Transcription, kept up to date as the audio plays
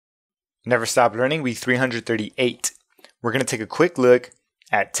Never Stop Learning, week 338. We're going to take a quick look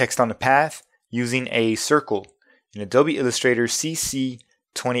at text on the path using a circle in Adobe Illustrator CC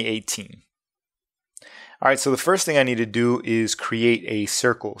 2018. Alright, so the first thing I need to do is create a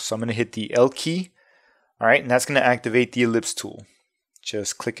circle. So I'm going to hit the L key. Alright, and that's going to activate the ellipse tool.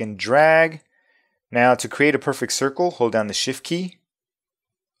 Just click and drag. Now to create a perfect circle, hold down the Shift key.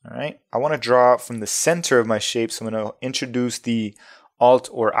 Alright, I want to draw from the center of my shape, so I'm going to introduce the Alt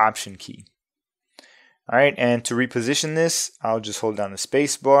or Option key. Alright, and to reposition this, I'll just hold down the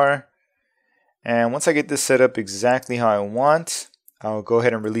space bar. And once I get this set up exactly how I want, I'll go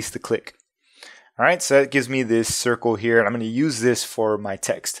ahead and release the click. Alright, so that gives me this circle here, and I'm going to use this for my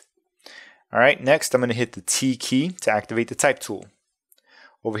text. Alright, next I'm going to hit the T key to activate the type tool.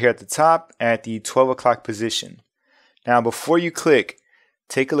 Over here at the top, at the 12 o'clock position. Now before you click,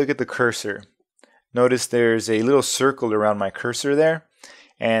 take a look at the cursor. Notice there's a little circle around my cursor there,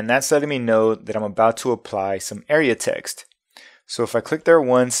 and that's letting me know that I'm about to apply some area text. So if I click there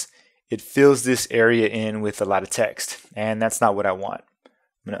once, it fills this area in with a lot of text, and that's not what I want.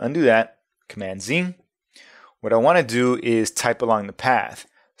 I'm going to undo that, Command Z. What I want to do is type along the path.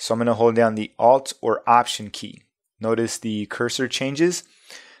 So I'm going to hold down the Alt or Option key. Notice the cursor changes.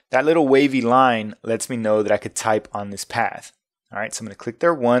 That little wavy line lets me know that I could type on this path. Alright, so I'm going to click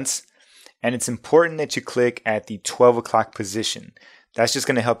there once, and it's important that you click at the 12 o'clock position. That's just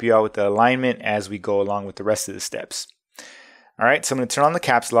going to help you out with the alignment as we go along with the rest of the steps. Alright, so I'm going to turn on the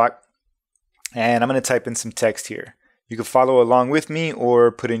caps lock, and I'm going to type in some text here. You can follow along with me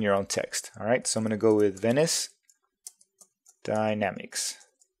or put in your own text. Alright, so I'm going to go with Venice Dynamics.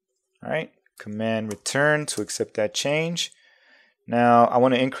 Alright, Command Return to accept that change. Now I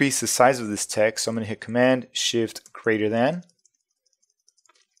want to increase the size of this text, so I'm going to hit Command Shift greater than.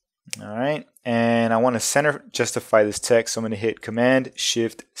 Alright, and I want to center justify this text, so I'm going to hit Command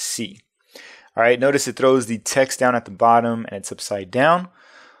Shift C. Alright, notice it throws the text down at the bottom and it's upside down.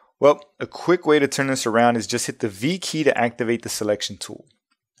 Well, a quick way to turn this around is just hit the V key to activate the selection tool.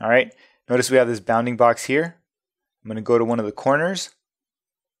 Alright, notice we have this bounding box here. I'm going to go to one of the corners,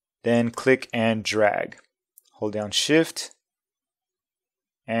 then click and drag. Hold down Shift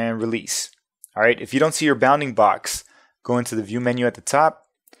and release. Alright, if you don't see your bounding box, go into the View menu at the top,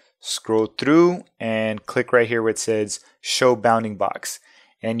 scroll through and click right here where it says Show Bounding Box.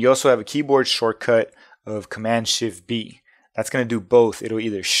 And you also have a keyboard shortcut of Command Shift B. That's going to do both. It'll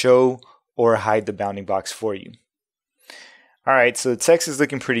either show or hide the bounding box for you. Alright, so the text is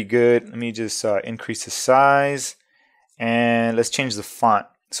looking pretty good. Let me just increase the size, and let's change the font.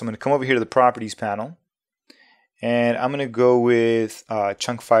 So I'm going to come over here to the Properties panel, and I'm going to go with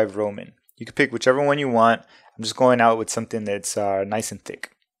Chunk 5 Roman. You can pick whichever one you want. I'm just going out with something that's nice and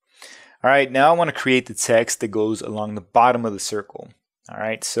thick. Alright, now I want to create the text that goes along the bottom of the circle.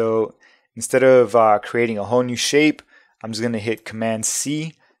 Alright, so instead of creating a whole new shape, I'm just going to hit Command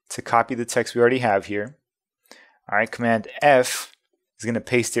C to copy the text we already have here. Alright, Command F is going to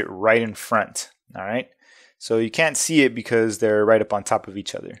paste it right in front. Alright, so you can't see it because they're right up on top of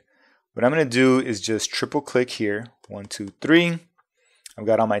each other. What I'm going to do is just triple click here. 1, 2, 3. I've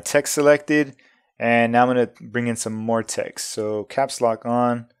got all my text selected, and now I'm going to bring in some more text. So caps lock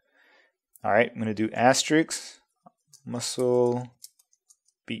on. Alright, I'm going to do asterisk, Muscle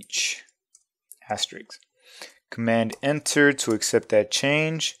Beach, asterisk. Command Enter to accept that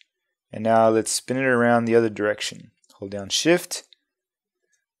change. And now let's spin it around the other direction. Hold down Shift.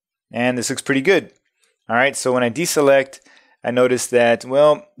 And this looks pretty good. Alright, so when I deselect, I notice that,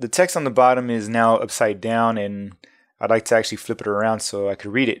 well, the text on the bottom is now upside down, and I'd like to actually flip it around so I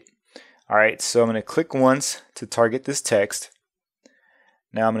could read it. Alright, so I'm going to click once to target this text.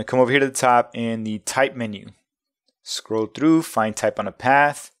 Now I'm going to come over here to the top in the Type menu. Scroll through, find Type on a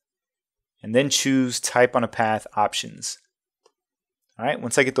Path, and then choose Type on a Path Options. Alright,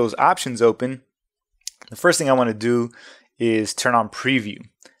 once I get those options open, the first thing I want to do is turn on Preview.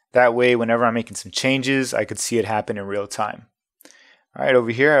 That way, whenever I'm making some changes, I could see it happen in real time. Alright,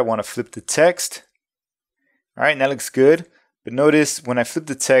 over here I want to flip the text. Alright, and that looks good. But notice when I flip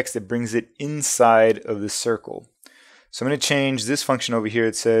the text, it brings it inside of the circle. So I'm going to change this function over here.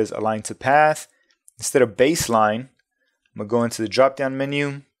 It says Align to Path. Instead of Baseline, I'm going to go into the drop-down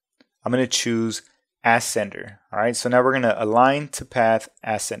menu. I'm going to choose Ascender. Alright, so now we're going to Align to Path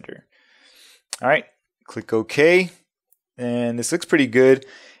Ascender. Alright, click OK. And this looks pretty good,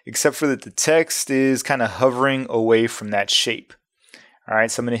 except for that the text is kind of hovering away from that shape.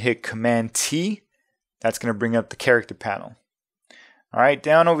 Alright, so I'm going to hit Command T. That's going to bring up the character panel. Alright,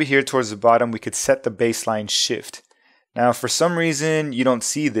 down over here towards the bottom, we could set the baseline shift. Now, for some reason you don't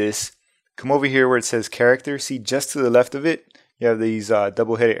see this, come over here where it says character. See just to the left of it, you have these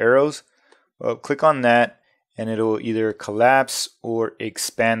double-headed arrows. Well, click on that and it'll either collapse or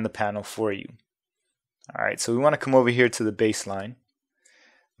expand the panel for you. Alright, so we want to come over here to the baseline.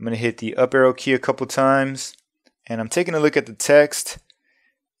 I'm going to hit the up arrow key a couple times, and I'm taking a look at the text,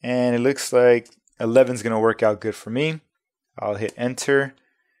 and it looks like 11 is going to work out good for me. I'll hit enter,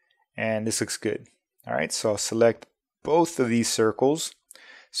 and this looks good. Alright, so I'll select both of these circles.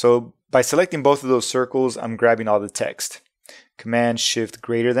 So by selecting both of those circles, I'm grabbing all the text. Command Shift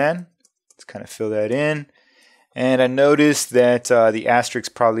greater than. Let's kind of fill that in. And I noticed that the asterisks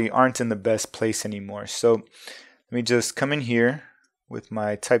probably aren't in the best place anymore. So let me just come in here with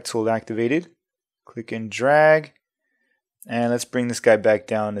my type tool activated. Click and drag. And let's bring this guy back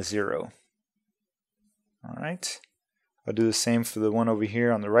down to 0. Alright. I'll do the same for the one over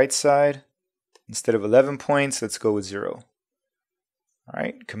here on the right side. Instead of 11 points, let's go with 0.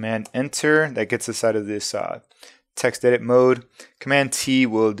 Alright, Command Enter. That gets us out of this text edit mode. Command T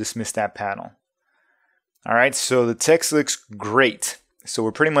will dismiss that panel. Alright, so the text looks great. So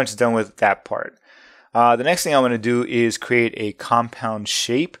we're pretty much done with that part. The next thing I want to do is create a compound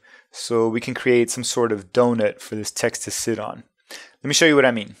shape so we can create some sort of donut for this text to sit on. Let me show you what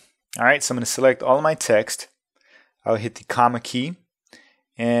I mean. Alright, so I'm going to select all of my text. I'll hit the comma key.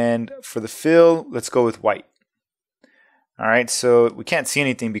 And for the fill, let's go with white. Alright, so we can't see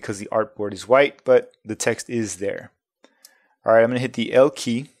anything because the artboard is white, but the text is there. Alright, I'm going to hit the L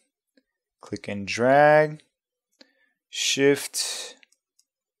key. Click and drag, Shift,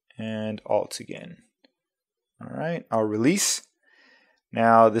 and Alt again. Alright, I'll release.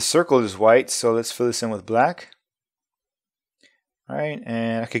 Now the circle is white, so let's fill this in with black. Alright,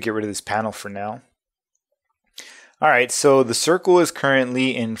 and I could get rid of this panel for now. Alright, so the circle is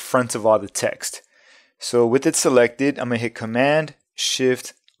currently in front of all the text. So with it selected, I'm going to hit Command,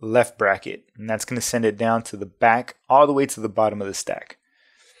 Shift, left bracket, and that's going to send it down to the back all the way to the bottom of the stack.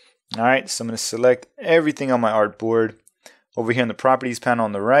 Alright, so I'm going to select everything on my artboard. Over here in the Properties panel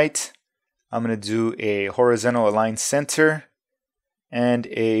on the right, I'm going to do a horizontal align center and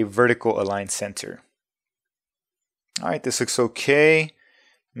a vertical align center. Alright, this looks okay.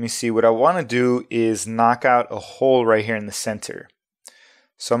 Let me see, what I want to do is knock out a hole right here in the center.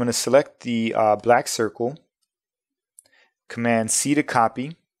 So I'm going to select the black circle, Command C to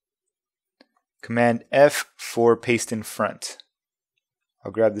copy, Command F for paste in front.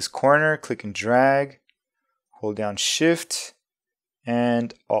 I'll grab this corner, click and drag, hold down Shift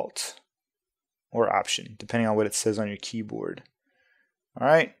and Alt or Option, depending on what it says on your keyboard.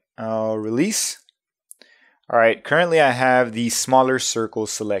 Alright, I'll release. Alright, currently I have the smaller circle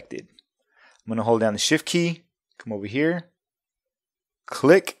selected. I'm going to hold down the Shift key, come over here,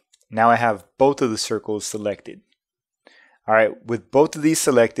 click. Now I have both of the circles selected. Alright, with both of these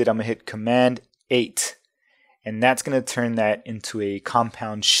selected, I'm going to hit Command 8. And that's going to turn that into a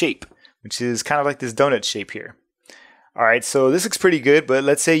compound shape, which is kind of like this donut shape here. Alright, so this looks pretty good, but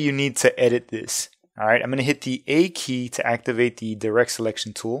let's say you need to edit this. Alright, I'm going to hit the A key to activate the direct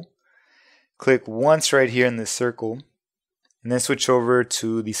selection tool. Click once right here in this circle, and then switch over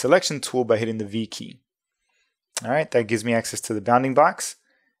to the selection tool by hitting the V key. Alright, that gives me access to the bounding box.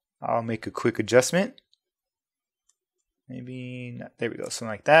 I'll make a quick adjustment. Maybe not, there we go, something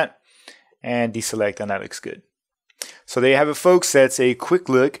like that. And deselect, and that looks good. So there you have it, folks. That's a quick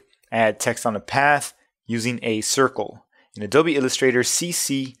look at text on a path using a circle in Adobe Illustrator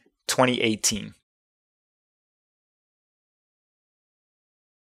CC 2018.